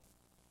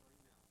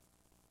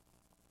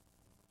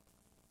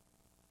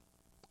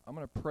I'm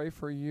going to pray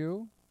for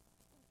you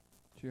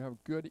to have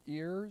good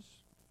ears.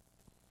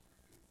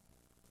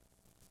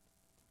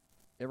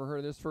 Ever heard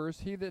of this verse?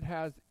 He that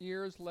has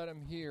ears, let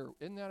him hear.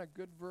 Isn't that a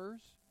good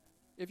verse?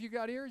 If you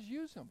got ears,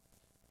 use them.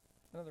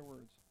 In other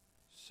words.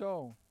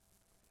 So,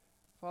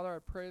 Father, I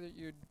pray that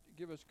you'd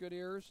give us good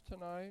ears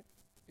tonight,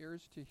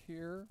 ears to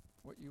hear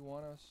what you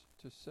want us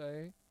to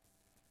say.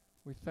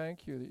 We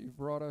thank you that you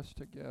brought us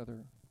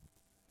together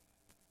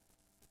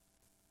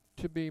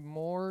to be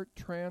more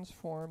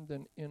transformed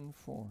than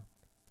informed.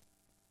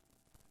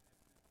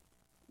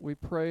 We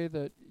pray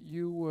that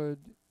you would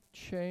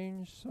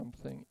change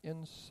something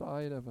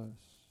inside of us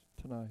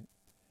tonight.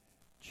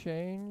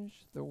 Change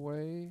the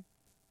way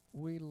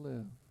we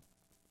live.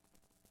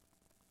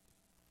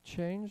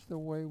 Change the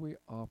way we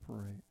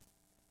operate.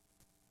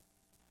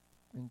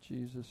 In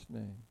Jesus'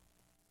 name,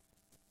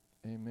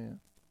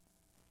 amen.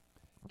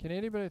 Can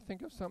anybody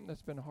think of something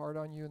that's been hard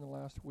on you in the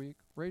last week?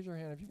 Raise your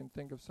hand if you can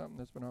think of something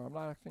that's been hard. I'm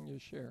not asking you to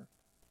share.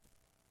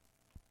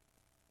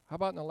 How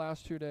about in the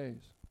last 2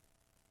 days?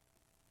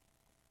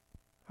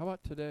 How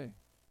about today?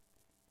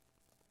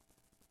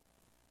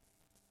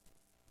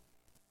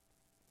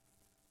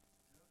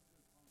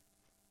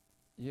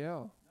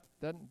 Yeah,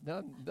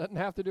 doesn't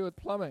have to do with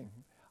plumbing.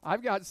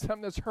 I've got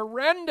something that's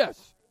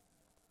horrendous.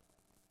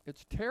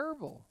 It's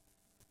terrible.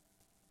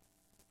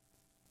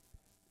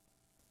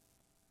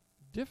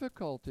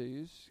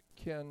 Difficulties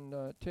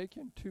can take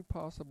you in two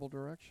possible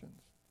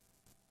directions.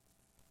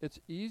 It's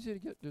easy to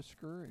get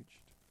discouraged.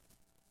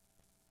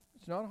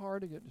 It's not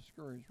hard to get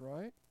discouraged,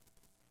 right?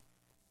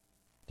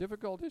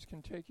 Difficulties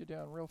can take you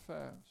down real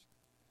fast.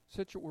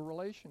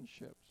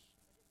 Relationships.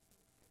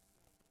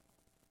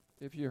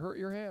 If you hurt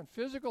your hand,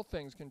 physical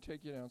things can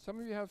take you down. Some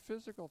of you have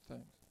physical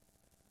things.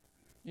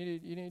 You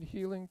need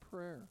healing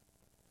prayer.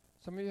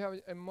 Some of you have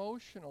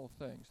emotional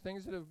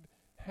things that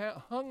have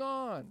hung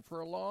on for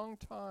a long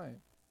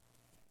time.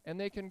 And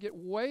they can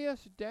weigh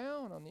us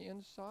down on the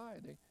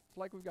inside. It's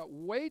like we've got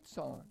weights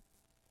on.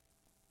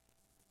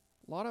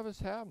 A lot of us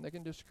have them. They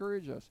can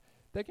discourage us.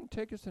 They can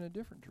take us in a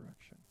different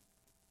direction.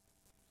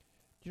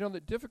 Do you know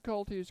that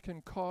difficulties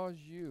can cause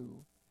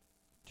you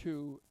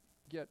to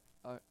get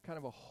a kind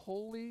of a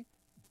holy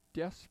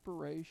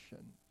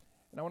desperation?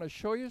 And I want to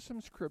show you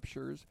some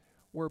scriptures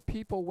where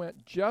people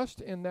went just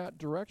in that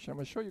direction. I'm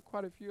going to show you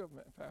quite a few of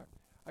them, in fact.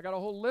 I got a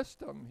whole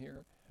list of them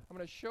here. I'm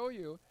going to show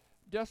you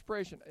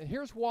desperation. And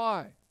here's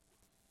why.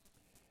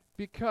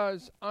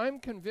 Because I'm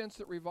convinced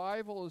that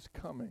revival is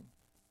coming.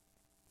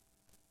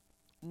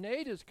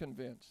 Nate is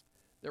convinced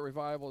that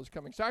revival is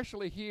coming. It's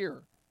actually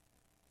here.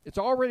 It's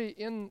already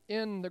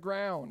in the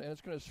ground, and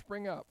it's going to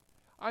spring up.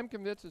 I'm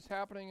convinced it's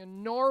happening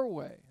in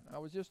Norway. I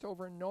was just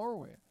over in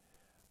Norway.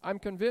 I'm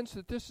convinced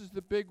that this is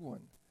the big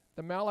one,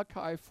 the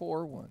Malachi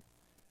 4 one.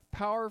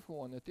 Powerful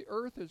one that the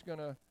earth is going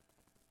to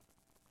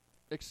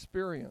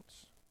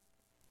experience.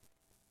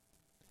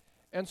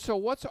 And so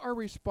what's our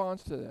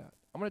response to that?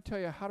 I'm going to tell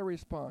you how to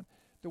respond.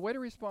 The way to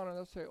respond is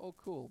let's say, oh,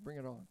 cool, bring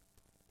it on.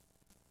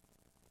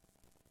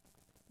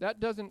 That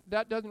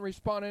doesn't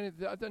respond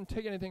that doesn't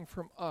take anything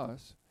from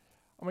us.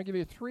 I'm going to give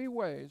you 3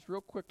 ways real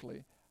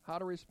quickly how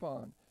to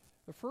respond.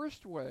 The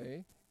first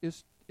way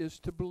is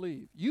to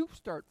believe. You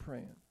start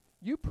praying.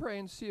 You pray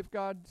and see if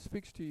God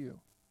speaks to you.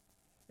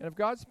 And if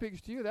God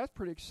speaks to you, that's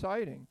pretty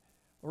exciting.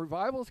 A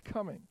revival is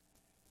coming.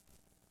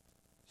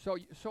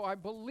 So I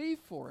believe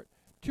for it.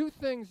 2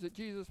 things that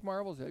Jesus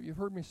marvels at. You've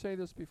heard me say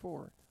this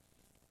before.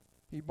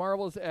 He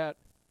marvels at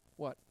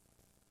what?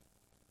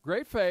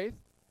 Great faith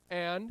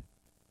and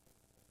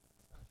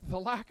the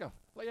lack of,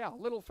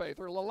 little faith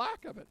or the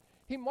lack of it.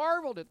 He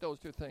marveled at those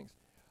 2 things.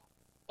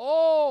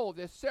 Oh,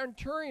 the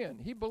centurion,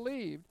 he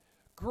believed.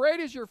 Great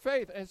is your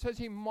faith. And it says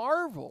he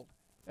marveled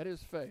at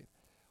his faith.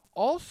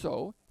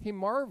 Also, he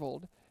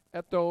marveled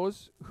at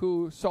those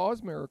who saw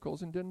his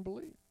miracles and didn't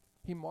believe.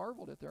 He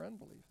marveled at their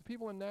unbelief. The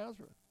people in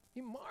Nazareth,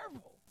 he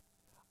marveled.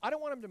 I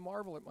don't want him to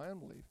marvel at my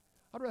unbelief.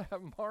 I'd rather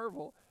have him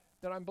marvel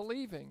that I'm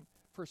believing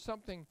for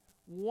something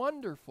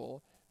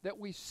wonderful that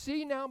we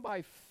see now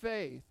by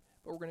faith,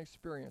 but we're going to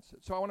experience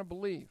it. So I want to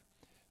believe.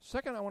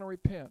 Second, I want to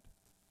repent.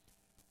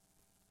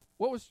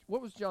 What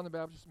was John the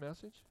Baptist's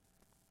message?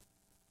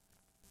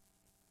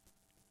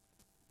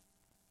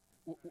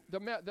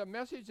 The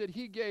message that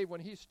he gave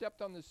when he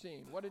stepped on the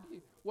scene. What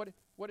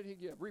did he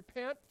give?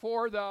 Repent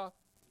for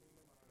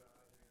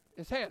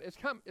his hand.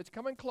 It's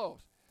coming close.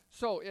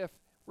 So if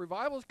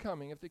revival's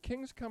coming, if the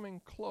king's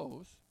coming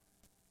close,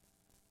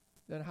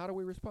 then how do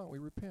we respond? We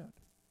repent.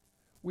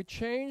 We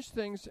change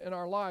things in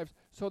our lives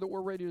so that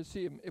we're ready to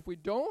see him. If we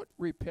don't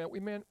repent, we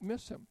may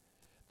miss him.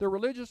 The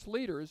religious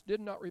leaders did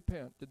not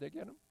repent. Did they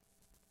get him?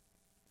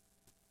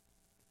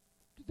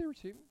 Did they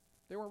receive him?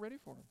 They weren't ready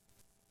for him.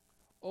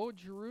 Oh,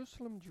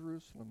 Jerusalem,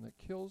 Jerusalem, that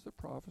kills the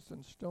prophets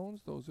and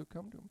stones those who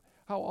come to him.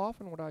 How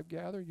often would I have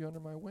gathered you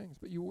under my wings?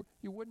 But you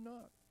would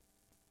not.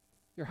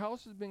 Your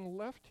house is being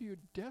left to you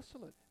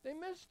desolate. They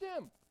missed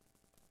him.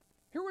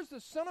 Here was the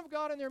Son of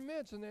God in their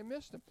midst, and they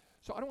missed him.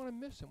 So I don't want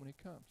to miss him when he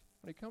comes.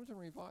 When he comes in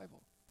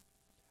revival,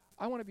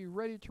 I want to be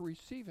ready to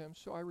receive him,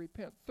 so I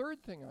repent.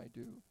 Third thing I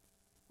do,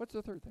 What's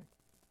the third thing?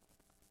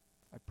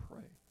 I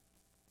pray.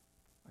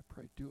 I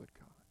pray, do it,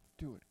 God.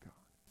 Do it, God.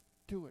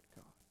 Do it,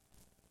 God.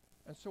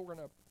 And so we're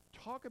going to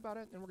talk about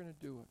it, and then we're going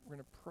to do it. We're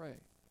going to pray.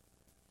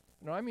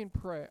 No, I mean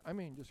pray. I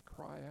mean just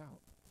cry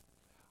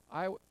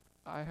out.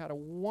 I had a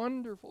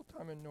wonderful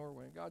time in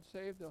Norway. God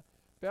saved the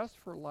best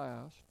for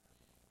last.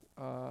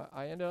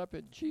 I ended up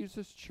at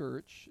Jesus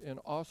Church in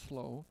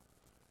Oslo,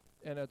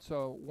 and it's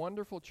a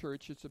wonderful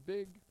church. It's a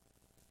big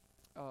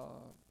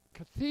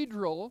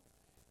cathedral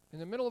in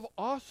the middle of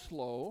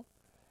Oslo,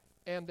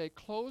 and they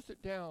closed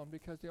it down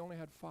because they only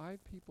had 5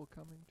 people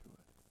coming to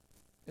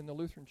it in the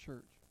Lutheran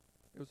church.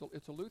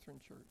 It's a Lutheran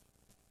church,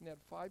 and they had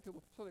 5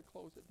 people, so they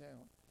closed it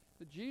down.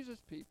 The Jesus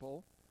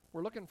people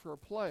were looking for a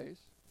place,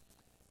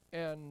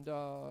 and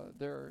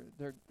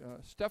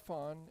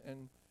Stefan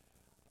and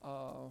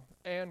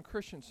Ann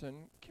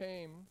Christensen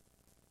came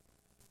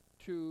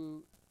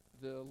to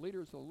the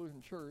leaders of the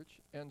Lutheran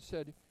church and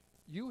said,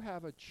 you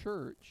have a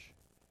church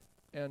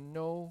and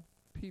no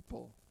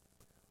people.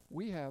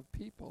 We have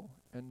people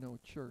and no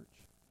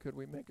church. Could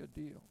we make a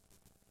deal?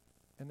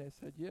 And they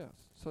said yes.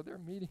 So they're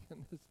meeting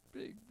in this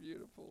big,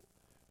 beautiful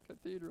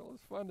cathedral.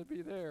 It's fun to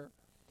be there.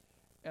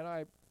 And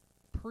I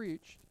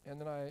preached, and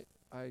then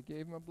I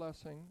gave them a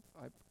blessing.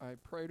 I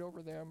prayed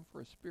over them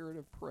for a spirit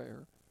of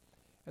prayer.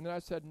 And then I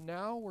said,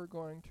 now we're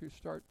going to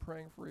start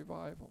praying for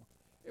revival.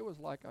 It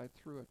was like I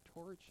threw a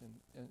torch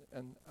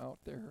and out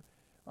there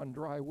on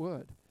dry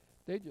wood.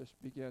 They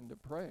just began to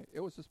pray.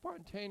 It was a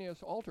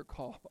spontaneous altar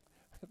call.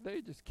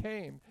 They just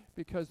came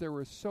because they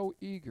were so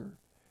eager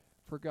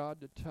for God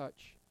to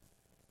touch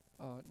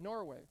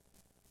Norway.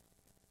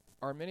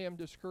 Are many of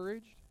them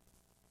discouraged?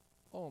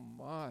 Oh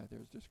my,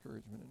 there's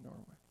discouragement in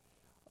Norway.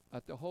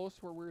 At the host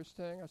where we were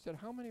staying, I said,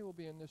 how many will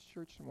be in this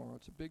church tomorrow?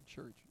 It's a big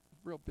church,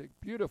 real big,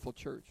 beautiful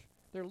church.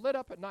 They're lit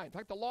up at night. In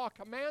fact, the law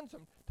commands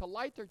them to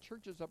light their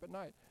churches up at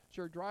night.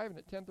 So you're driving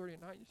at 10:30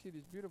 at night, you see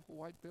these beautiful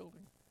white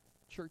building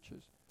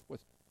churches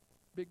with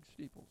big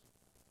steeples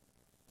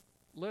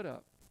lit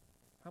up.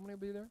 How many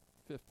will be there?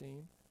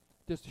 15.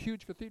 This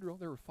huge cathedral,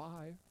 there were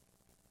 5.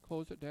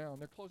 Close it down.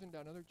 They're closing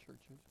down other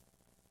churches.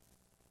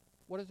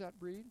 What does that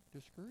breed?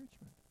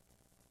 Discouragement.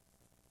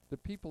 The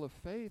people of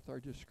faith are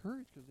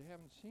discouraged because they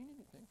haven't seen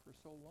anything for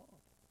so long.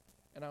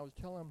 And I was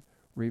telling them,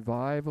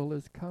 revival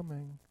is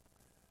coming.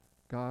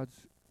 God's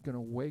going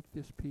to wake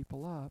this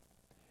people up.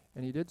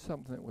 And he did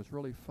something that was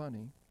really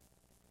funny.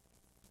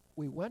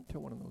 We went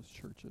to one of those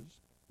churches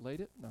late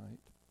at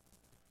night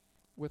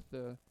with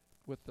the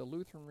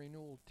Lutheran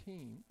Renewal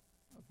team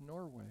of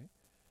Norway.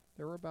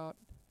 There were about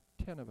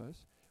 10 of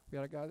us. We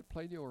had a guy that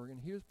played the organ.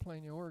 He was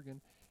playing the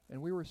organ,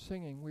 and we were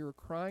singing. We were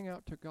crying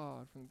out to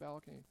God from the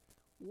balcony,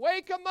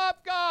 wake him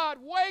up, God!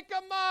 Wake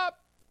him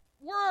up!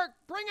 Work!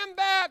 Bring him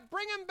back!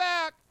 Bring him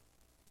back!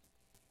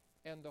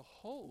 And the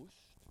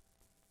host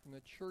from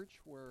the church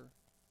where,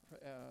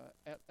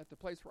 at the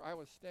place where I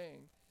was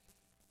staying,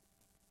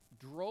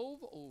 drove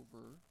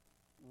over,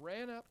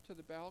 ran up to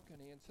the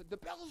balcony and said, the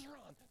bells are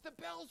on! The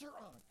bells are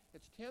on!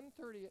 It's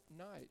 10:30 at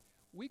night.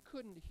 We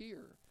couldn't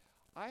hear.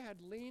 I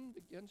had leaned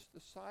against the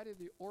side of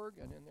the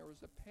organ, and there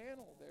was a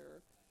panel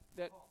there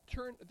that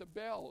turned the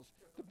bells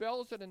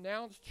that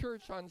announced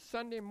church on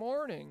Sunday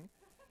morning.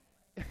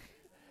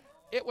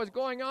 It was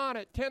going on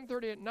at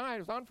 10:30 at night. It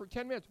was on for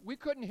 10 minutes. We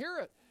couldn't hear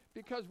it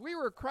because we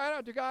were crying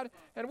out to God,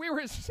 and we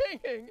were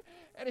singing,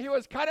 and he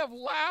was kind of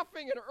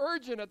laughing and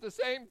urgent at the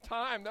same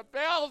time. The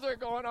bells are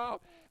going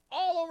off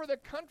all over the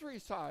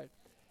countryside.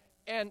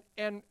 And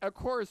of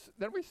course,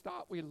 then we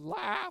stopped. We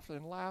laughed,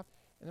 and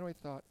then we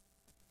thought,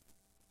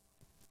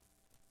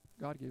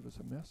 God gave us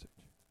a message.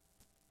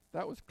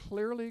 That was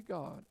clearly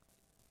God.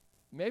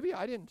 Maybe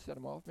I didn't set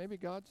him off. Maybe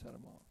God set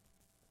him off.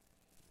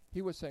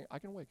 He was saying, I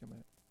can wake him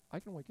up. I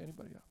can wake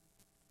anybody up.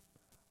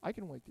 I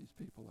can wake these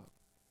people up.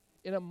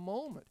 In a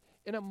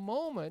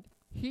moment,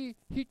 he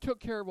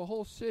took care of a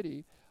whole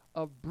city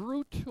of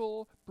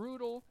brutal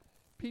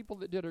people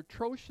that did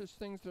atrocious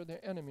things to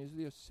their enemies,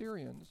 the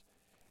Assyrians.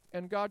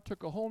 And God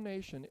took a whole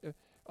nation,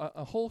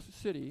 a whole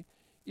city.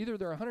 Either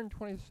there are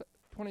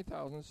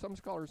 120,000, some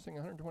scholars think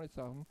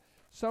 120,000,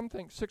 some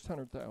think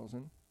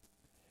 600,000.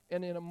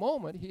 And in a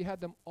moment, he had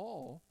them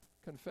all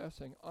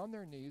confessing on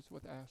their knees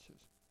with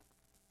ashes.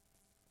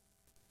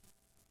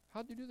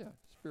 How'd you do that?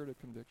 Spirit of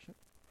conviction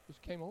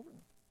just came over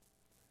them.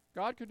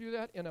 God could do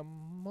that in a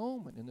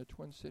moment in the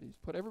Twin Cities.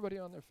 Put everybody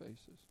on their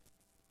faces.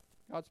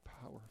 God's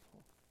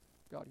powerful.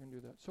 God can do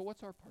that. So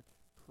what's our part?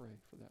 Pray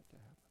for that to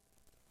happen.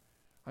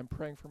 I'm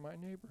praying for my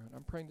neighborhood.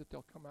 I'm praying that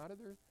they'll come out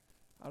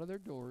of their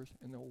doors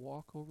and they'll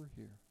walk over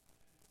here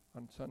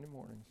on Sunday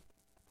mornings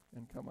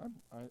and come.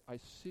 I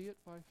see it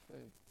by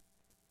faith.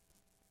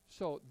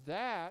 So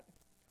that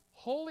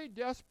holy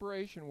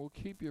desperation will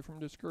keep you from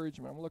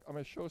discouragement. I'm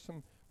going to show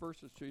some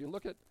verses to you.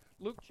 Look at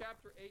Luke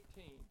chapter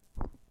 18.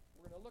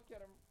 We're going to look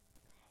at them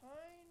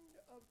kind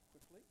of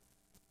quickly.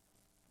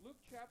 Luke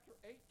chapter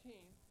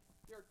 18.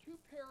 There are 2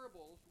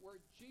 parables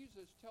where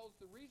Jesus tells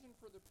the reason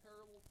for the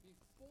parable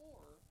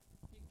before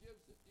he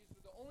gives it. These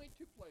are the only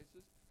 2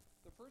 places.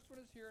 The first one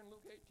is here in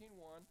Luke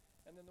 18:1,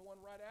 and then the one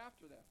right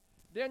after that.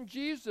 Then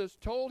Jesus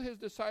told his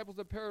disciples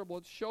a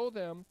parable to show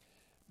them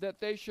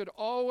that they should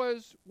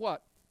always,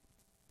 what?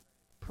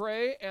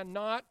 Pray and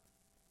not.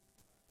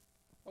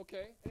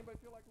 Okay. Anybody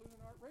feel like losing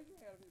heart? Raise your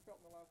hand if you felt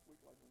in the last week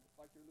like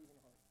you're losing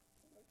heart.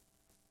 Okay.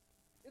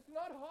 It's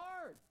not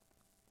hard.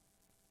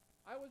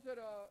 I was at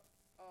a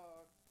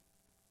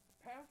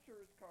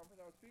pastor's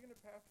conference. I was speaking at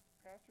a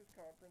pastor's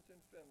conference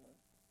in Finland,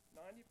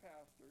 90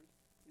 pastors.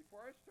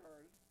 Before I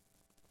started,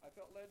 I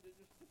felt led to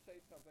just to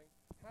say something.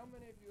 How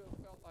many of you have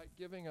felt like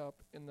giving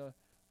up in the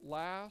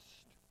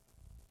last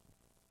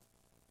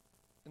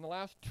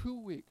 2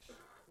 weeks?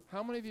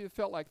 How many of you have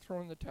felt like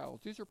throwing the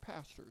towels? These are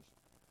pastors.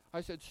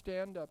 I said,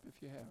 stand up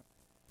if you have.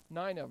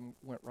 9 of them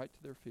went right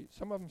to their feet.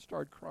 Some of them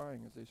started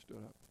crying as they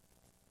stood up.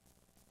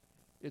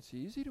 It's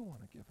easy to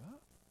want to give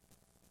up.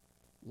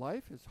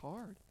 Life is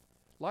hard.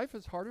 Life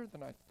is harder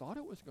than I thought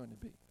it was going to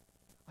be.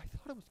 I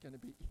thought it was going to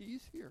be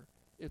easier.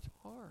 It's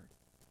hard.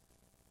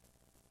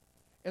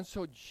 And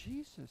so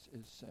Jesus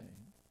is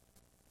saying,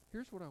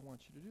 here's what I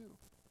want you to do.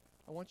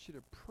 I want you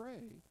to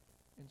pray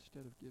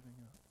instead of giving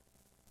up.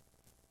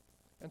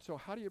 And so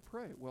how do you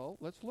pray? Well,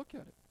 let's look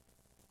at it.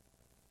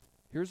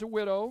 Here's a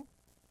widow,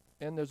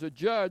 and there's a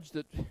judge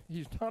that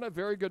he's not a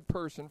very good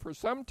person. For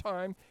some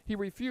time he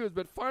refused,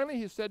 but finally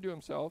he said to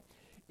himself,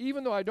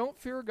 even though I don't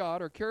fear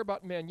God or care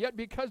about men, yet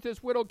because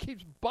this widow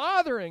keeps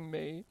bothering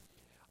me,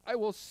 I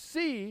will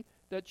see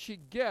that she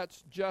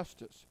gets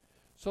justice,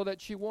 so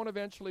that she won't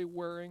eventually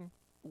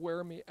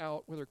wear me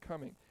out with her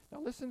coming.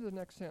 Now listen to the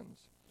next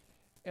sentence.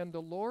 And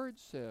the Lord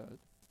said,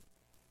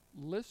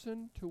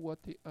 listen to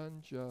what the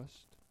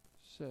unjust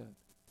said.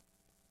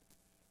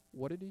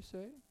 What did he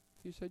say?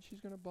 He said she's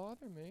going to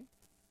bother me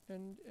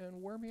and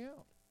wear me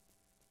out.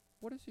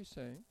 What is he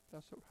saying?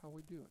 That's how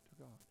we do it to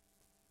God.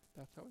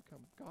 That's how it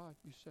comes. God,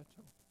 you said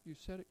so. You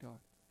said it, God.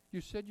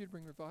 You said you'd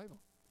bring revival.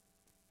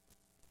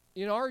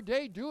 In our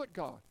day, do it,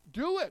 God.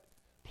 Do it.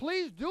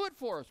 Please do it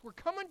for us. We're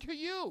coming to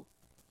you.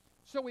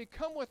 So we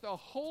come with a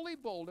holy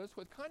boldness,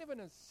 with kind of an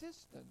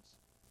insistence.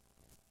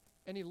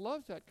 And he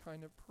loves that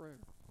kind of prayer.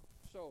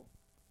 So,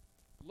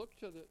 look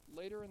to the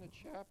later in the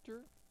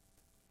chapter.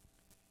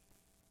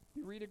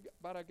 You read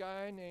about a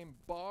guy named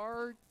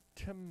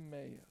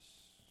Bartimaeus.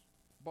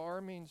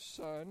 Bar means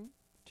son.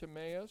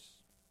 Timaeus,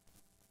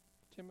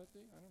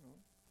 Timothy, I don't know.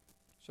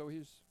 So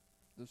he's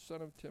the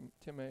son of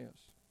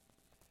Timaeus.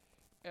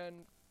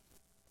 And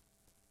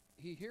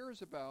he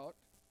hears about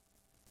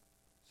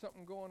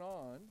something going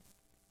on,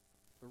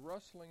 the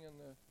rustling in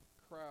the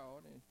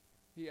crowd, and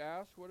he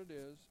asks what it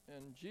is,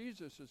 and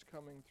Jesus is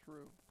coming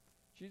through.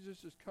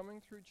 Jesus is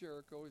coming through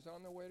Jericho. He's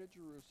on the way to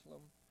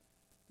Jerusalem.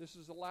 This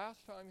is the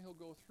last time he'll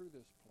go through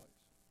this place.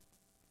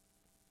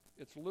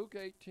 It's Luke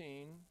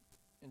 18,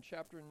 and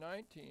chapter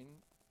 19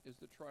 is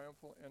the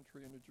triumphal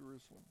entry into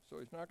Jerusalem. So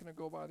he's not going to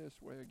go by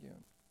this way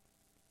again.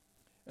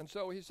 And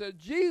so he said,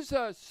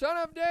 Jesus, Son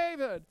of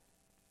David,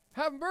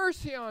 have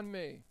mercy on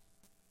me.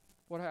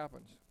 What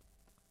happens?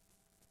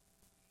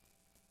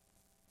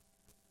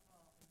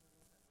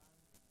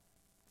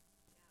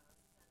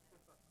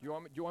 Do you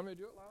want me to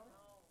do it louder?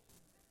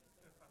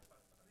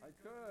 I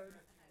could.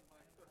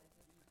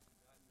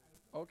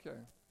 Okay.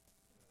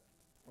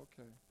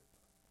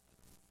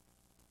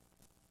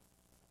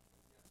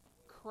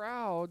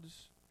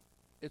 Crowds,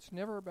 it's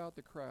never about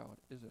the crowd,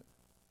 is it?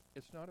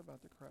 It's not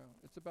about the crowd.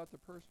 It's about the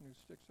person who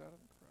sticks out of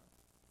the crowd.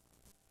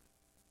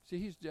 See,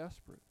 he's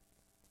desperate.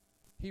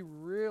 He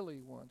really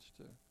wants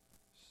to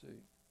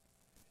see.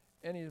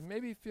 And he's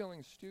maybe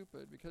feeling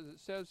stupid because it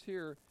says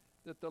here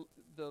that the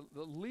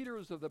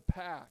leaders of the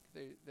pack,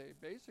 they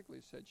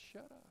basically said,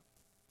 shut up.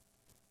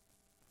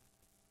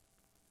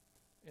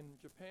 In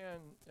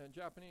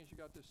Japanese, you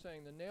got this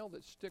saying, the nail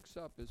that sticks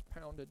up is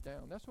pounded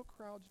down. That's what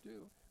crowds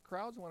do.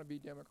 Crowds want to be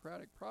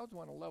democratic. Crowds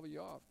want to level you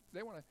off.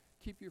 They want to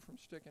keep you from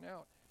sticking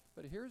out.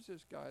 But here's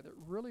this guy that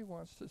really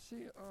wants to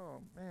see it.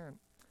 Oh, man,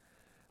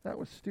 that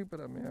was stupid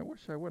of me. I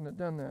wish I wouldn't have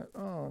done that.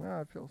 Oh,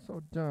 now I feel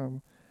so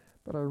dumb.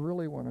 But I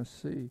really want to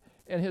see.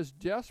 And his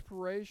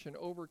desperation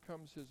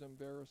overcomes his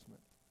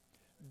embarrassment.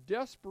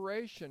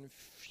 Desperation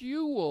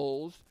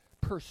fuels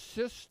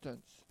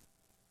persistence.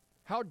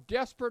 How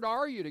desperate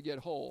are you to get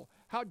whole?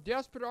 How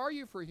desperate are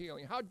you for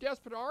healing? How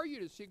desperate are you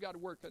to see God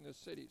work in the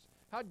cities?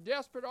 How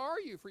desperate are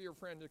you for your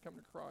friend to come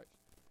to Christ?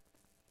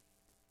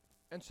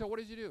 And so what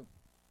does he do?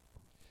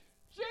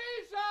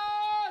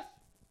 Jesus!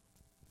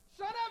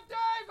 Son of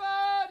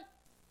David!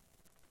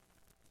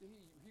 See,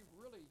 he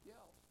really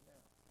yells now.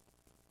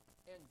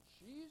 And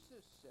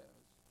Jesus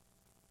says,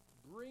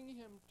 bring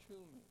him to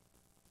me.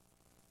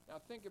 Now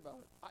think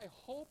about it. I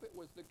hope it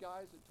was the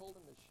guys that told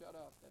him to shut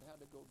up that had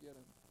to go get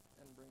him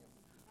and bring him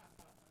to Jesus.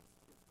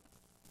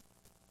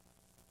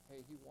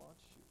 Hey, he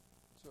wants you.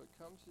 So it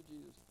comes to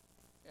Jesus,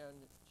 and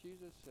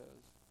Jesus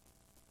says,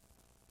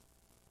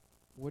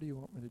 what do you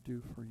want me to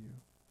do for you?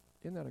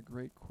 Isn't that a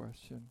great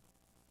question?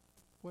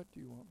 What do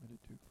you want me to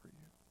do for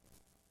you?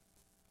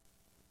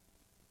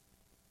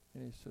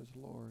 And he says,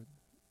 Lord,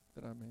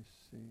 that I may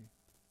see.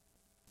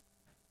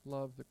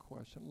 Love the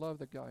question. Love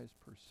the guy's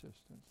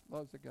persistence.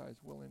 Love the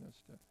guy's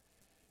willingness to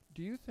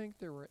Do you think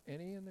there were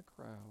any in the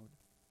crowd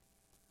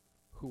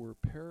who were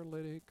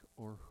paralytic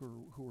or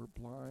who were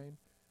blind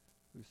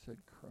who said,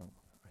 "Crumb,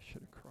 I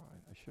should have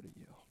cried. I should have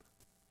yelled"?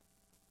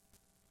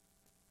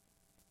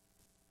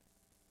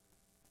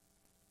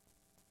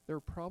 There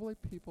were probably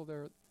people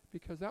there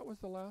because that was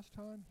the last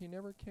time. He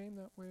never came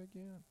that way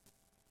again.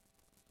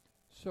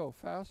 So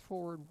fast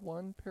forward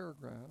one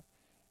paragraph,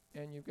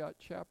 and you've got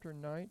chapter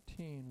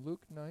 19,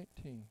 Luke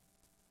 19.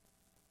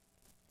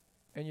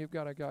 And you've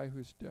got a guy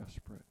who's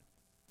desperate.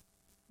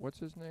 What's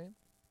his name?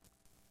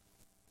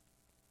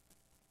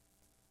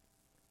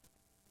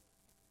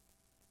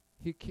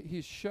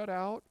 He's shut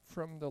out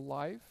from the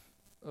life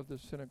of the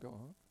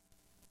synagogue.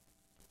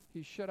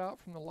 He's shut out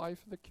from the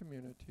life of the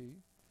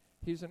community.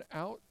 He's an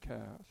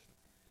outcast.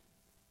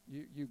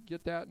 You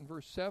get that in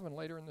verse 7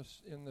 later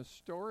in the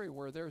story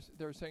where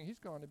they're saying he's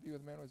gone to be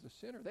with a man who was a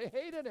sinner. They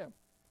hated him.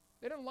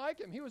 They didn't like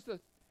him. He was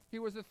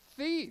a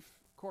thief,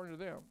 according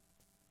to them.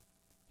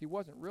 He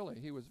wasn't really.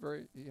 He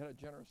had a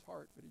generous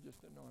heart, but he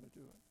just didn't know how to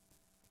do it.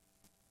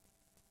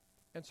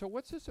 And so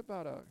what's this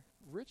about a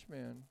rich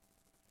man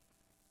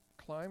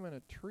climbing a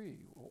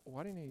tree?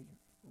 Why didn't he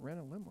rent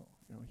a limo?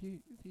 You know,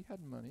 he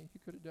had money. He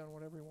could have done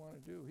whatever he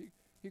wanted to do.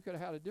 He could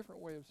have had a different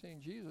way of seeing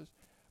Jesus,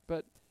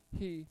 but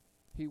he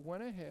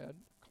went ahead,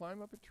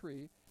 climbed up a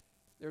tree.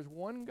 There's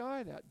one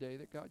guy that day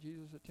that got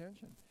Jesus'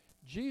 attention.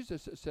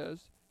 Jesus, it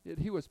says,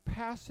 he was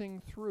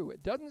passing through.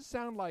 It doesn't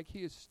sound like he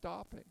is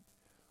stopping.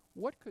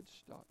 What could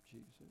stop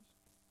Jesus?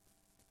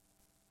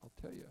 I'll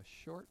tell you,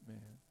 a short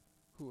man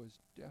who was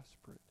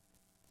desperate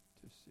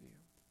to see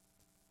him.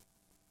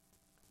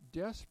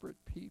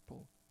 Desperate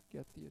people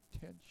get the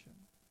attention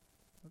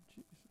of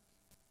Jesus.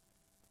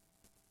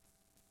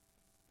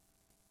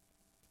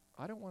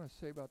 I don't want to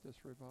say about this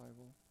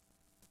revival,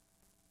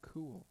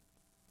 cool.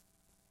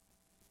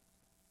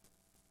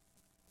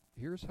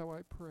 Here's how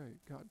I pray.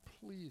 God,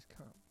 please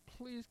come.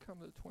 Please come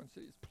to the Twin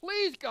Cities.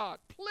 Please, God,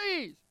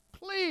 please,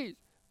 please,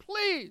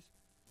 please.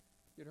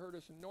 You'd heard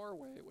us in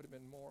Norway, it would have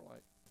been more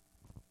like,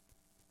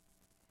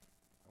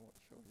 I won't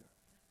show you.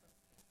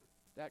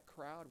 That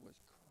crowd was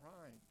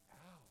crying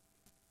out,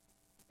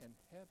 and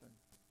heaven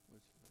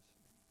was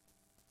listening.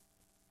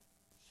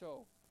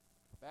 So,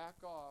 back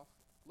off.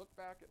 Look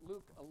back at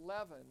Luke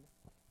 11,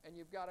 and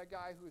you've got a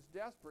guy who's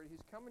desperate.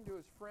 He's coming to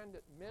his friend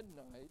at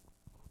midnight,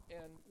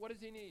 and what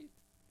does he need?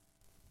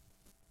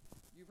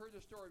 You've heard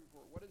the story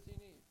before. What does he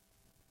need?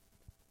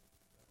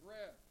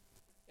 Bread.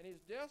 And he's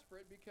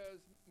desperate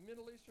because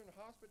Middle Eastern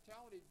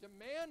hospitality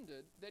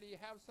demanded that he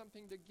have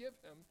something to give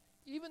him,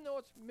 even though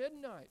it's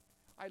midnight.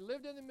 I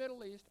lived in the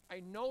Middle East. I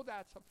know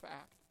that's a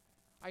fact.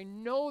 I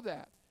know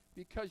that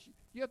because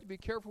you have to be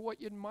careful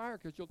what you admire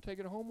because you'll take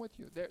it home with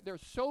you. They're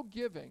so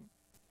giving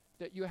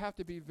that you have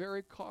to be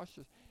very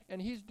cautious.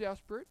 And he's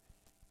desperate.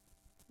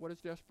 What does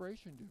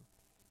desperation do?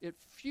 It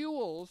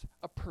fuels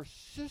a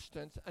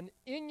persistence, an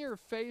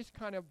in-your-face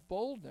kind of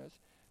boldness.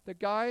 The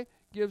guy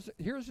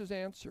here's his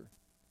answer.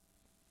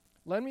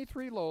 Lend me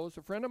 3 loaves.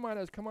 A friend of mine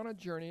has come on a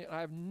journey, and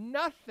I have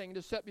nothing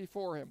to set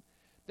before him.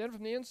 Then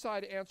from the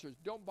inside answers,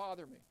 don't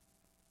bother me.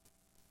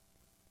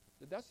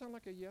 Did that sound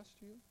like a yes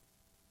to you?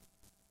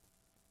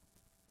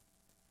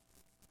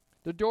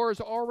 The door is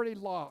already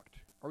locked.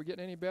 Are we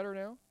getting any better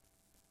now?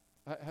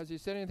 Has he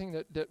said anything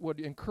that would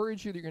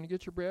encourage you that you're going to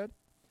get your bread?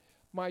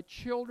 My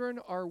children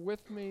are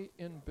with me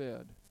in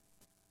bed.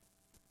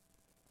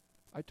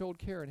 I told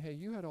Karen, hey,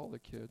 you had all the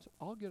kids.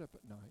 I'll get up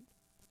at night.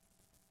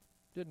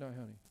 Didn't I,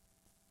 honey?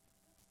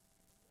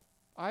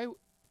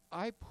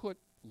 I put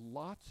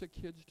lots of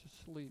kids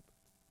to sleep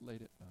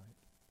late at night.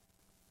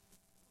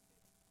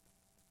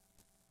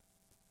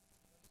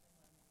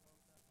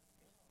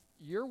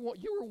 You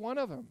were one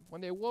of them.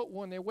 When they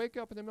wake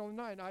up in the middle of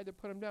the night, I had to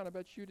put them down. I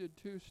bet you did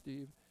too,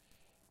 Steve.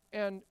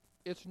 And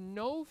it's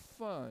no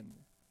fun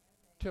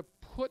to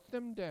put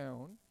them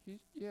down.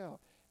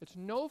 It's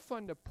no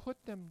fun to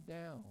put them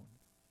down.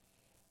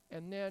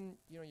 And then,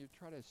 you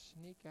try to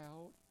sneak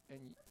out and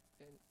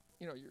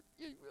you're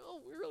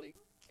really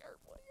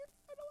careful.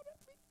 I don't want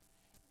to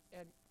be.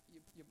 And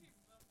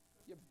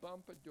you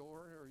bump a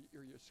door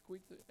or you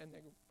squeak and they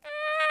go,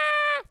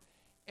 ah!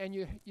 And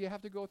you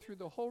have to go through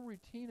the whole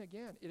routine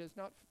again. It's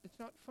not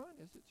fun,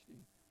 is it,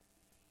 Steve?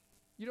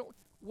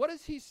 What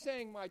is he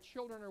saying? My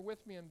children are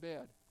with me in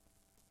bed.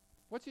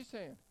 What's he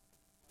saying?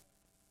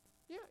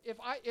 Yeah,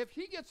 if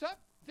he gets up,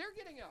 they're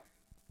getting up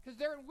because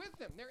they're with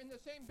him. They're in the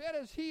same bed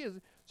as he is.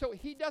 So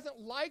he doesn't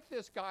like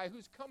this guy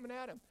who's coming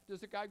at him.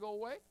 Does the guy go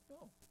away?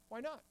 No.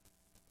 Why not?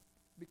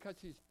 Because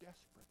he's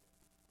desperate.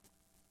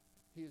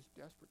 He is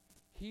desperate.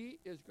 He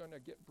is going to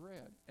get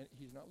bread, and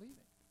he's not leaving.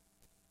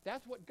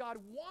 That's what God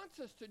wants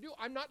us to do.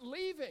 I'm not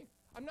leaving.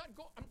 I'm not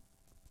going.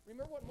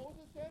 Remember what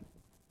Moses said?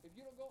 If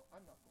you don't go,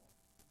 I'm not going.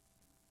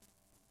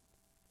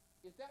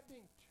 Is that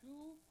being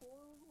too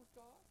forward with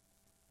God?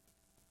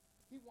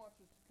 He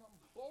wants us to come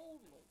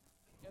boldly.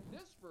 In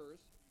this verse,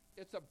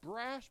 it's a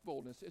brash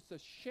boldness. It's a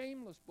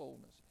shameless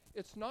boldness.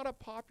 It's not a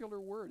popular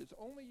word. It's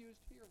only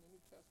used here in the New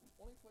Testament.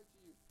 Only place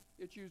it's used.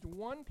 It's used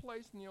one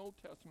place in the Old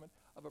Testament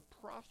of a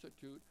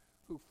prostitute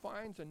who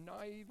finds a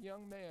naive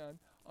young man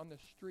on the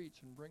streets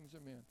and brings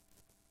him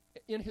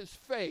in his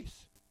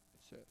face,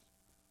 it says.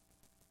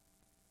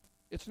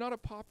 It's not a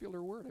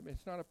popular word. I mean,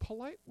 it's not a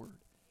polite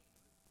word.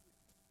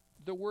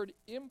 The word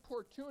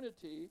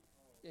importunity,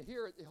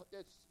 here,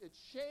 it's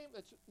shame.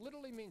 It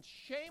literally means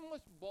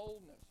shameless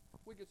boldness.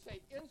 We could say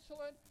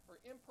insolent or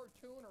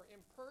importune or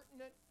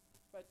impertinent,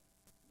 but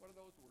what do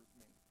those words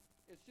mean?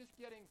 It's just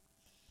getting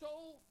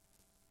so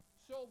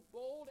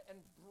bold and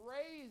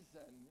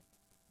brazen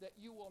that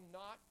you will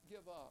not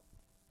give up.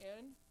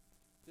 And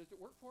does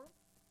it work for him?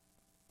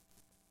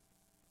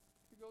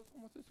 He goes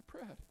home with his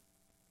bread.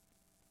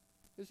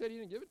 He said he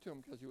didn't give it to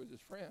him because he was his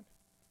friend.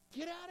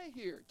 Get out of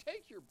here.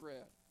 Take your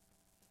bread.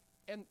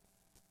 And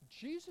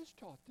Jesus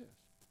taught this.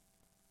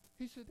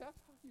 He said,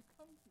 that's how you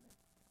come to me.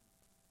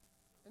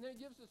 And then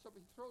he gives us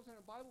he throws in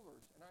a Bible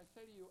verse. And I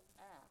say to you,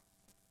 ask,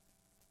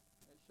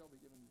 and it shall be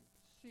given you.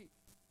 Seek,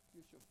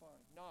 you shall find.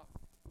 Knock.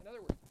 In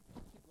other words,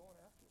 keep going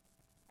after it.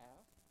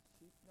 Ask,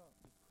 seek, knock.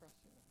 You press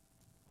in.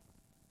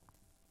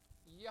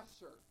 Yes,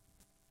 sir.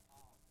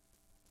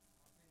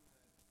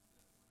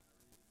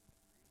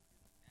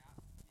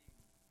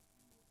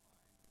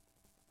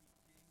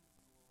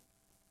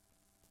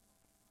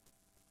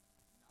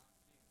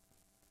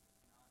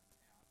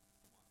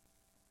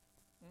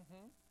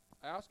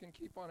 Ask and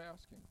keep on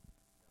asking.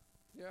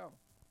 Yeah.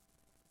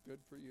 Good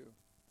for you.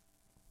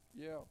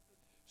 Yeah.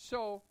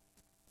 So,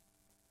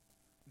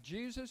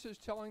 Jesus is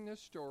telling this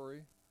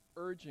story,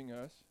 urging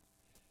us.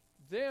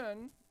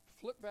 Then,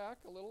 flip back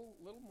a little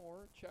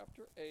more,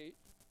 chapter 8.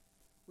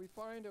 We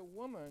find a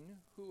woman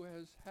who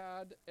has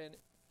had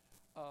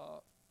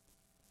a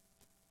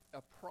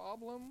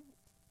problem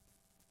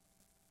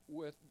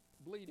with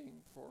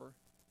bleeding for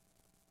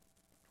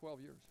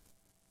 12 years.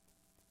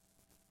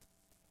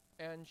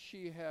 And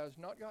she has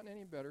not gotten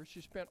any better.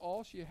 She spent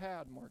all she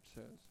had, Mark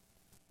says.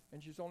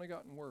 And she's only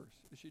gotten worse.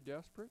 Is she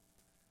desperate?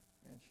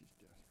 And she's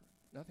desperate.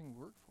 Nothing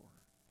worked for her.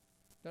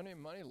 Doesn't have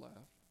any money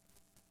left.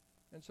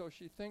 And so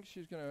she thinks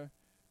she's going to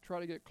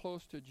try to get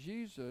close to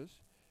Jesus.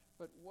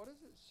 But what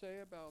does it say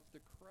about the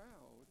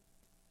crowd?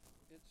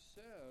 It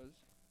says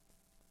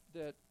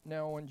that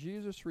now when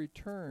Jesus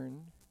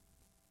returned,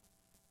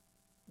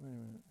 wait a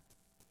minute.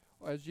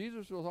 As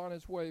Jesus was on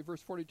his way,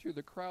 verse 42,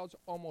 the crowds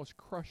almost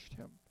crushed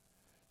him.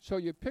 So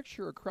you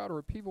picture a crowd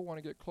where people want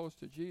to get close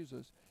to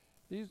Jesus.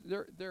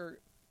 They're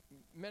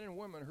men and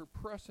women who are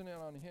pressing in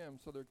on him,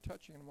 so they're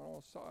touching him on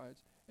all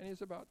sides, and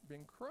he's about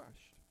being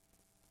crushed.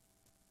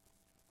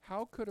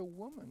 How could a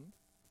woman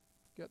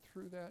get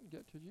through that and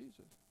get to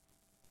Jesus?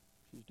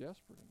 She's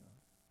desperate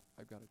enough.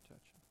 I've got to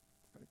touch him.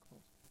 I've got to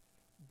close.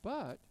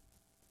 But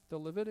the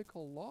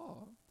Levitical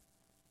law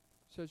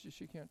says that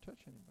she can't touch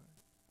anybody.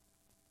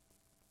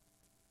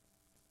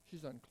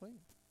 She's unclean.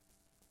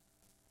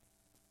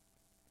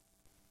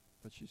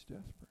 But she's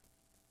desperate.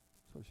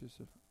 So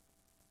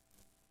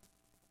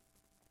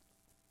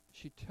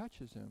she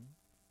touches him,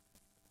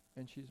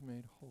 and she's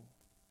made whole.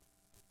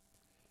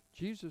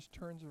 Jesus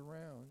turns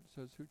around and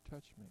says, who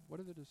touched me? What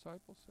do the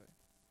disciples say?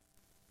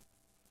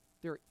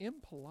 They're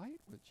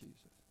impolite with Jesus.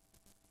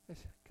 They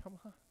say, come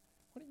on.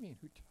 What do you mean,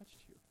 who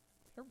touched you?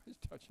 Everybody's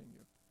touching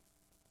you.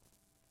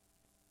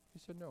 He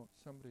said, no,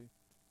 somebody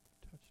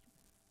touched me.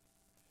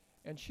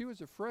 And she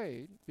was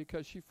afraid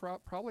because she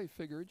probably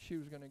figured she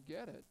was going to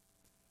get it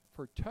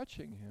for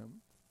touching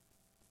him,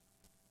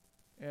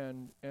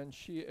 and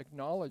she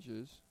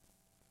acknowledges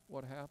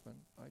what happened.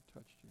 I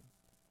touched you.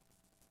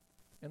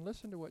 And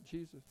listen to what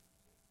Jesus,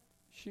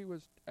 she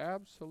was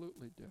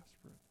absolutely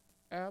desperate.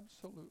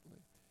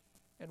 Absolutely.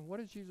 And what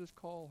does Jesus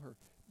call her?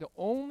 The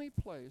only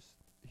place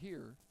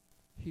here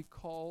he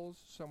calls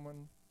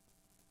someone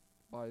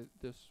by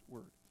this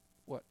word.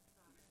 What?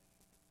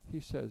 He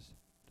says,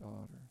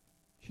 daughter.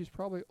 She's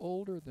probably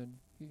older than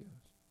he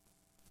is.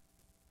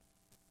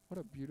 What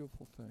a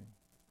beautiful thing.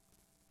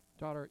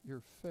 Daughter,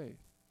 your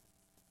faith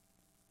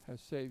has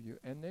saved you.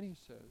 And then he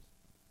says,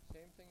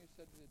 same thing he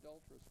said to the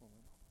adulterous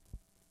woman,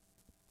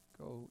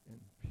 go in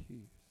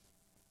peace.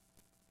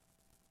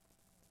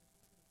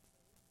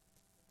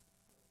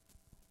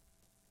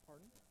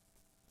 Pardon?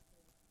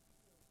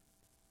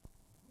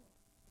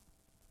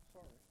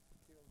 Sorry.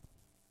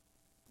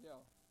 Yeah.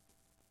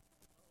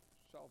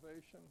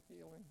 Salvation,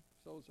 healing,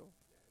 sozo.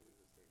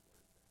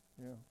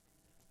 Yeah.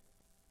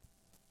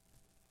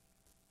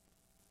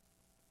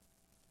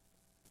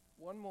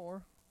 One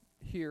more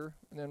here,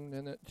 and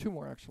then two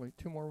more actually.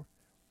 Two more.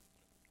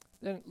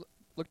 Then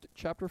look at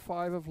chapter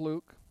 5 of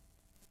Luke.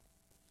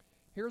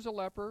 Here's a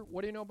leper.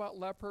 What do you know about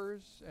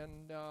lepers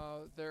and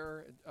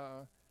their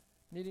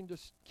needing to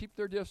keep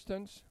their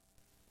distance?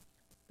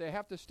 They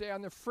have to stay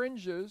on the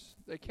fringes.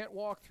 They can't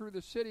walk through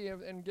the city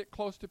and get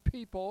close to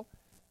people.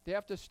 They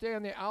have to stay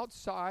on the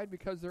outside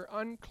because they're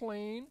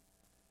unclean,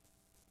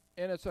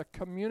 and it's a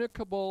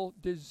communicable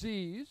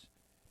disease.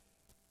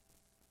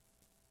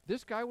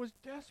 This guy was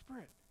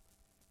desperate.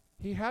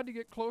 He had to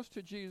get close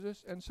to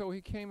Jesus, and so he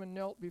came and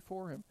knelt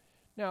before him.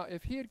 Now,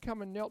 if he had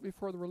come and knelt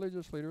before the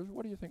religious leaders,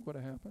 what do you think would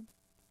have happened?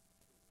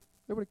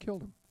 They would have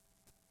killed him.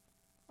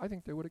 I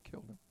think they would have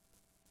killed him.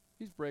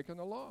 He's breaking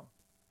the law.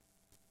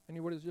 And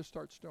he would have just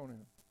started stoning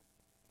him.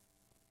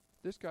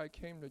 This guy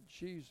came to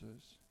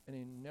Jesus, and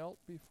he knelt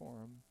before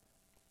him,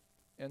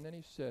 and then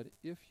he said,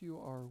 if you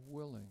are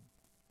willing,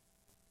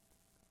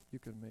 you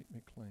can make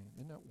me clean.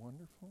 Isn't that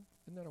wonderful?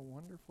 Isn't that a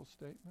wonderful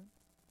statement?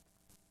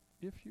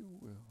 If you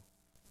will.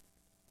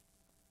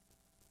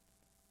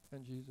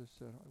 And Jesus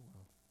said, I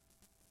will.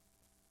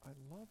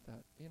 I love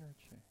that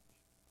interchange.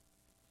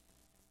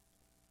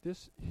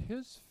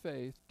 His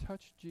faith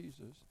touched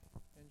Jesus,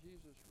 and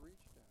Jesus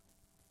reached out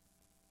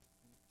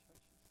and he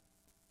touches him.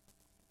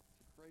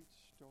 It's a great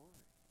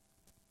story.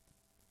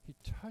 He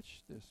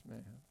touched this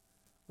man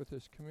with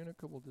this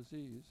communicable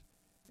disease,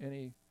 and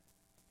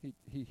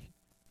he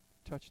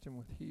touched him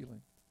with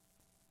healing.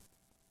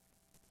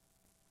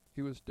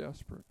 He was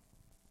desperate.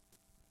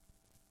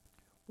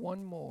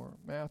 One more,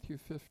 Matthew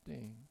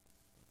 15.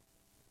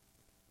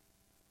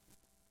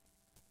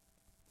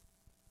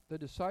 The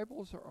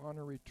disciples are on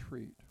a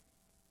retreat.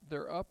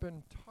 They're up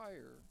in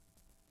Tyre,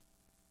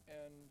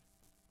 and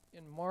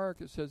in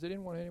Mark it says they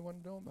didn't want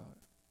anyone to know about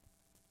it.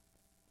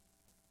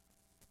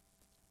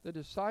 The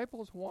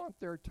disciples want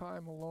their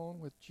time alone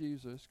with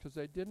Jesus because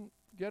they didn't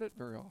get it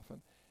very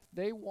often.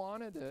 They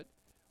wanted it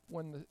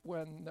when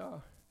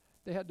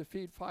they had to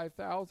feed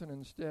 5,000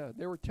 instead.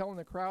 They were telling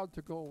the crowd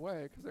to go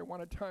away because they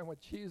wanted time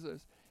with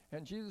Jesus.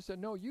 And Jesus said,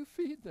 no, you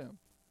feed them.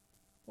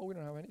 Well, we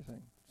don't have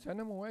anything. Send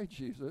them away,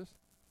 Jesus,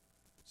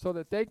 so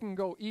that they can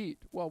go eat.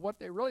 Well, what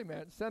they really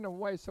meant, send them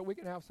away so we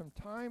can have some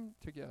time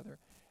together.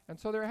 And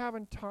so they're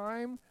having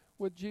time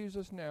with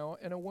Jesus now,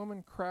 and a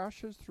woman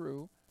crashes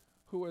through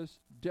who is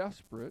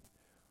desperate.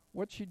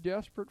 What's she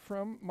desperate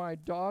from? My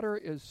daughter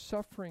is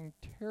suffering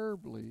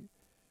terribly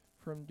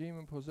from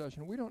demon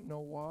possession. We don't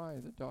know why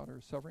the daughter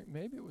is suffering.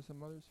 Maybe it was the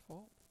mother's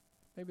fault.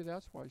 Maybe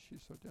that's why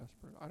she's so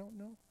desperate. I don't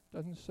know.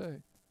 Doesn't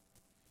say.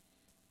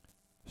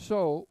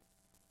 So,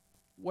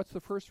 what's the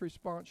first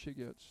response she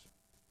gets?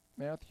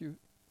 Matthew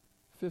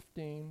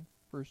 15,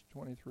 verse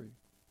 23.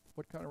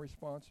 What kind of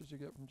response does she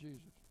get from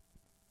Jesus?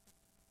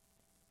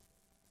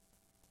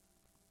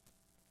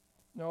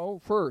 No,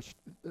 first.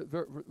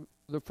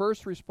 The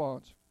first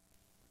response.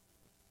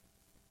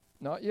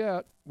 Not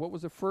yet. What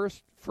was the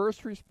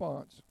first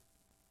response?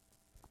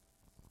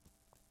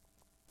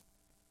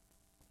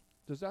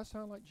 Does that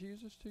sound like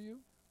Jesus to you?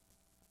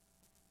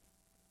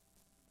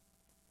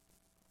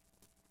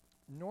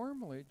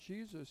 Normally,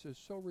 Jesus is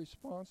so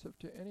responsive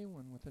to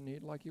anyone with a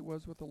need, like he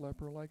was with the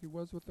leper, like he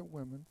was with the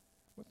woman,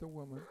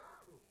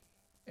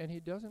 and he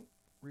doesn't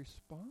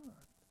respond.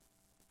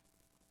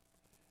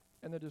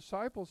 And the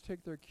disciples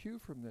take their cue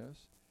from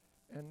this,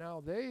 and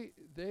now they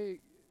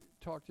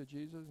talk to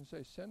Jesus and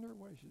say, send her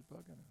away, she's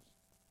bugging us.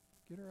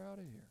 Get her out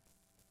of here.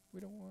 We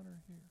don't want her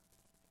here.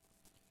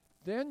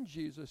 Then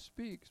Jesus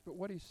speaks, but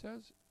what he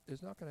says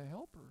is not going to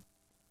help her.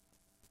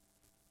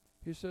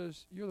 He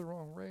says, you're the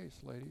wrong race,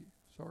 lady.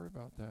 Sorry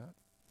about that.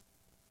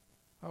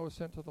 I was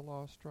sent to the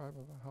lost tribe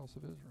of the house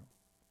of Israel.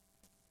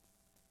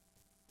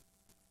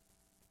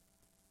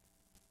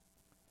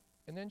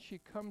 And then she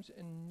comes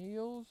and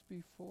kneels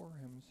before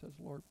him and says,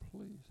 Lord,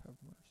 please have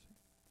mercy.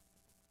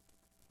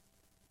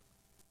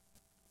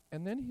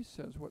 And then he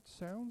says what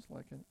sounds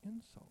like an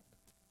insult.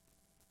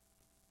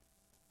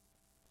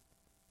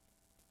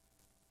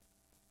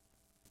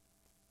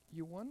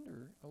 You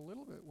wonder a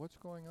little bit what's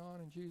going on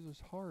in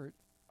Jesus' heart.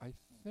 I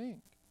think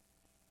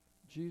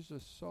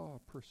Jesus saw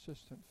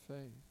persistent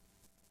faith.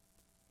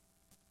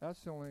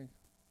 That's the only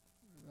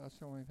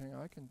thing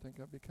I can think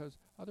of, because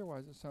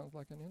otherwise it sounds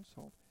like an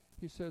insult.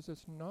 He says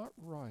it's not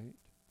right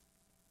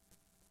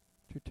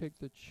to take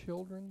the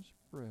children's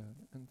bread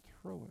and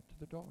throw it to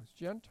the dogs.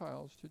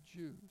 Gentiles to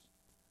Jews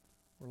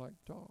were like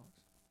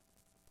dogs.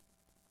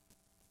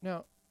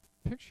 Now,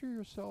 picture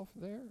yourself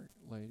there,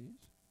 ladies.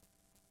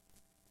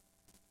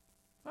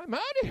 I'm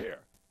out of here.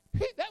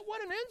 That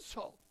what an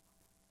insult.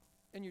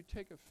 And you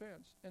take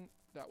offense, and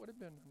that would have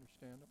been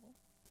understandable.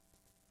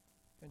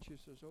 And she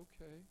says,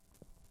 okay,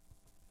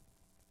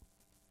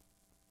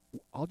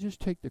 I'll just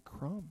take the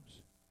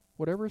crumbs.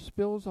 Whatever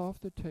spills off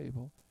the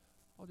table,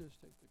 I'll just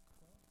take the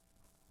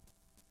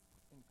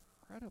crumbs.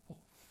 Incredible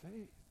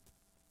faith.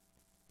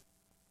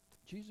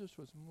 Jesus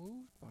was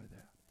moved by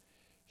that.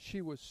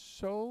 She was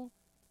so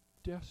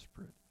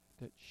desperate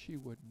that she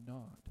would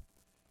not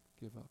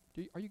give up.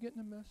 Are you getting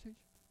the message?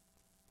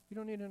 You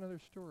don't need another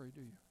story,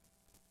 do you?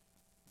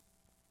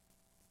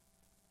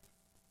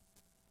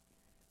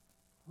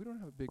 We don't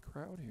have a big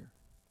crowd here.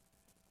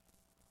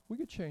 We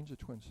could change the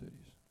Twin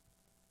Cities.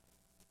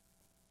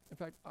 In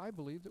fact, I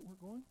believe that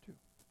we're going to.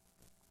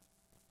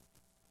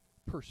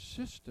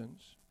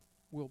 Persistence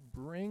will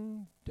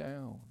bring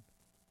down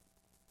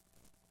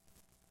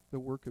the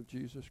work of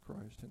Jesus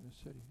Christ in this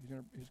city.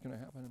 He's going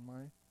to happen in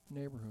my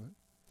neighborhood.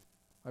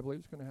 I believe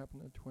it's going to happen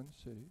in the Twin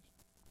Cities.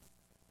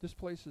 This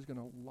place is going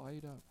to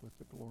light up with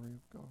the glory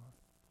of God.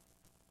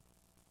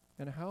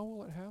 And how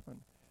will it happen?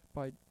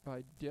 By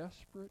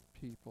desperate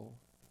people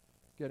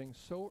getting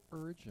so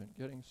urgent,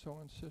 getting so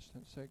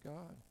insistent, say,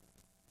 God.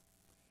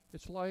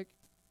 It's like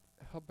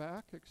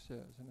Habakkuk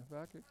says in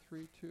Habakkuk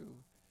 3:2,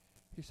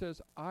 He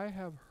says, I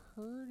have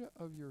heard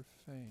of your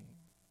fame.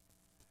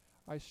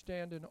 I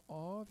stand in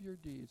awe of your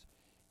deeds.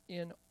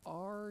 In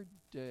our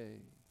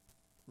day,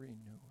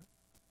 renew it.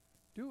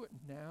 Do it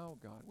now,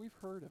 God. We've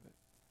heard of it.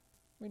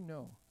 We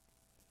know.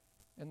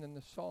 And then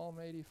the Psalm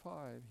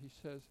 85, he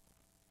says,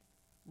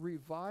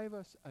 revive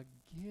us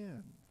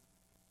again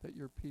that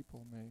your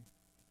people may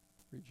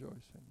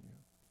rejoice in you.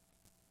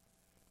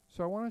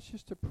 So I want us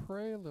just to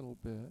pray a little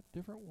bit,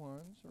 different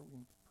ones, or we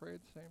can pray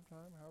at the same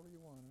time, however you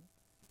want to.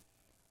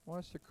 I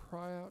want us to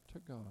cry out to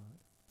God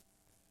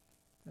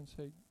and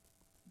say,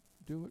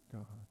 do it,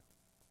 God.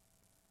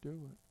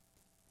 Do it.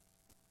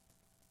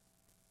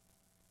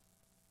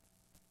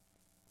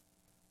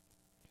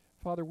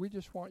 Father, we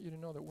just want you to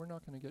know that we're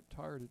not going to get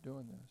tired of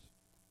doing this.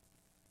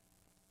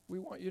 We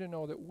want you to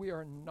know that we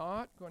are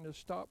not going to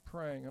stop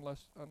praying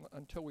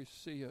until we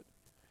see it.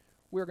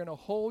 We're going to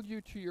hold you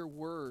to your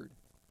word.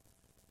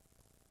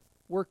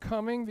 We're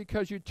coming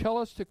because you tell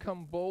us to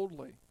come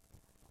boldly.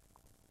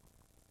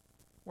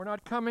 We're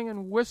not coming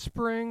and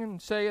whispering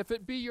and say, if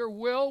it be your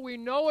will, we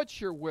know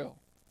it's your will.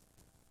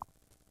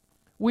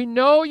 We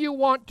know you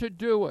want to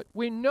do it.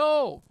 We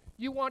know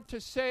you want to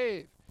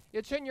save.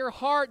 It's in your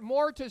heart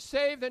more to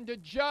save than to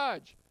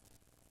judge.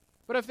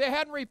 But if they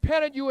hadn't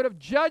repented, you would have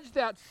judged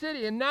that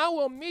city. And now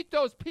we'll meet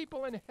those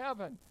people in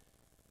heaven.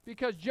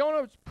 Because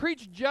Jonah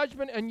preached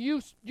judgment and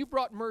you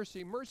brought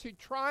mercy. Mercy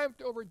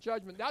triumphed over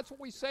judgment. That's what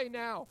we say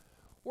now.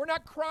 We're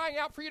not crying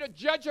out for you to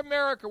judge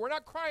America. We're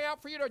not crying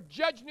out for you to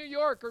judge New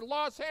York or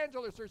Los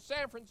Angeles or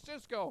San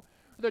Francisco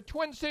or the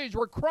Twin Cities.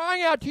 We're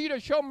crying out to you to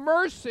show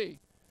mercy.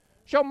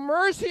 Show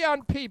mercy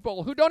on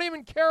people who don't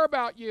even care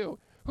about you,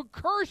 who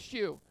curse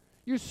you.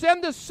 You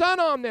send the sun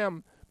on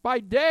them by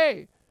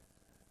day,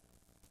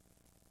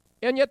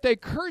 and yet they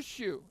curse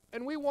you.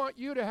 And we want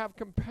you to have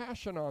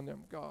compassion on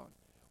them, God.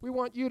 We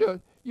want you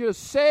to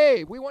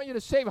save. We want you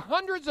to save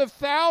hundreds of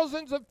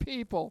thousands of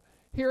people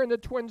here in the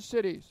Twin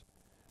Cities.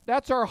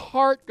 That's our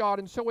heart, God,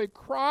 and so we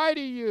cry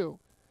to you.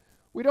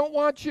 We don't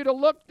want you to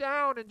look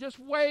down and just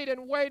wait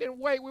and wait and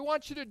wait. We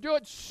want you to do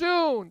it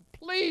soon.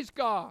 Please,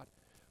 God.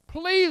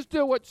 Please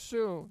do it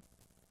soon.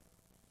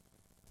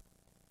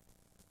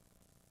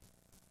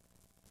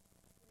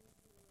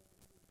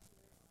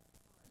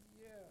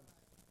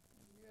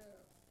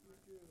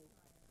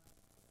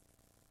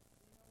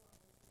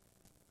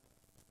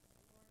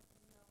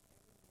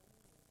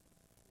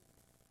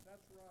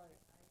 That's right.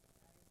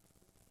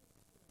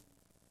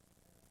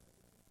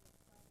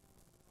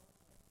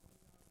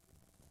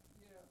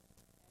 Yes.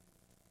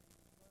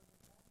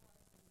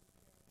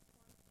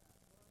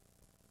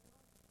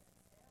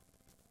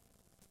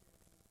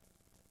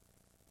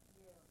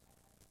 Yes.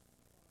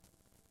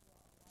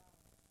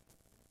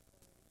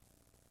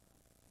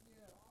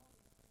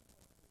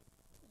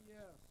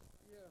 Yes.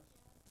 Yes. Yes.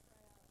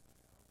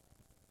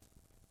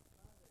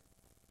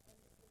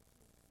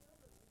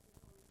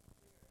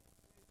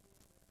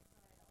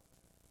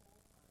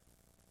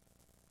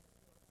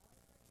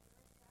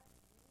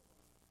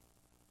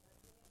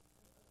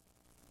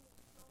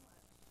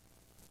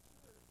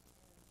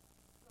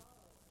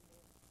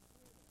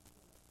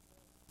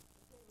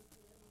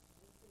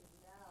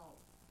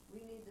 We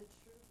need the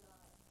true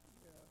God.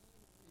 Yes.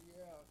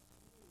 Yes.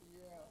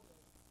 Yes.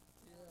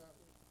 Yes.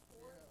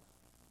 Yes.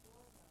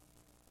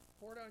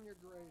 Pour down your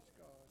grace,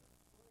 God.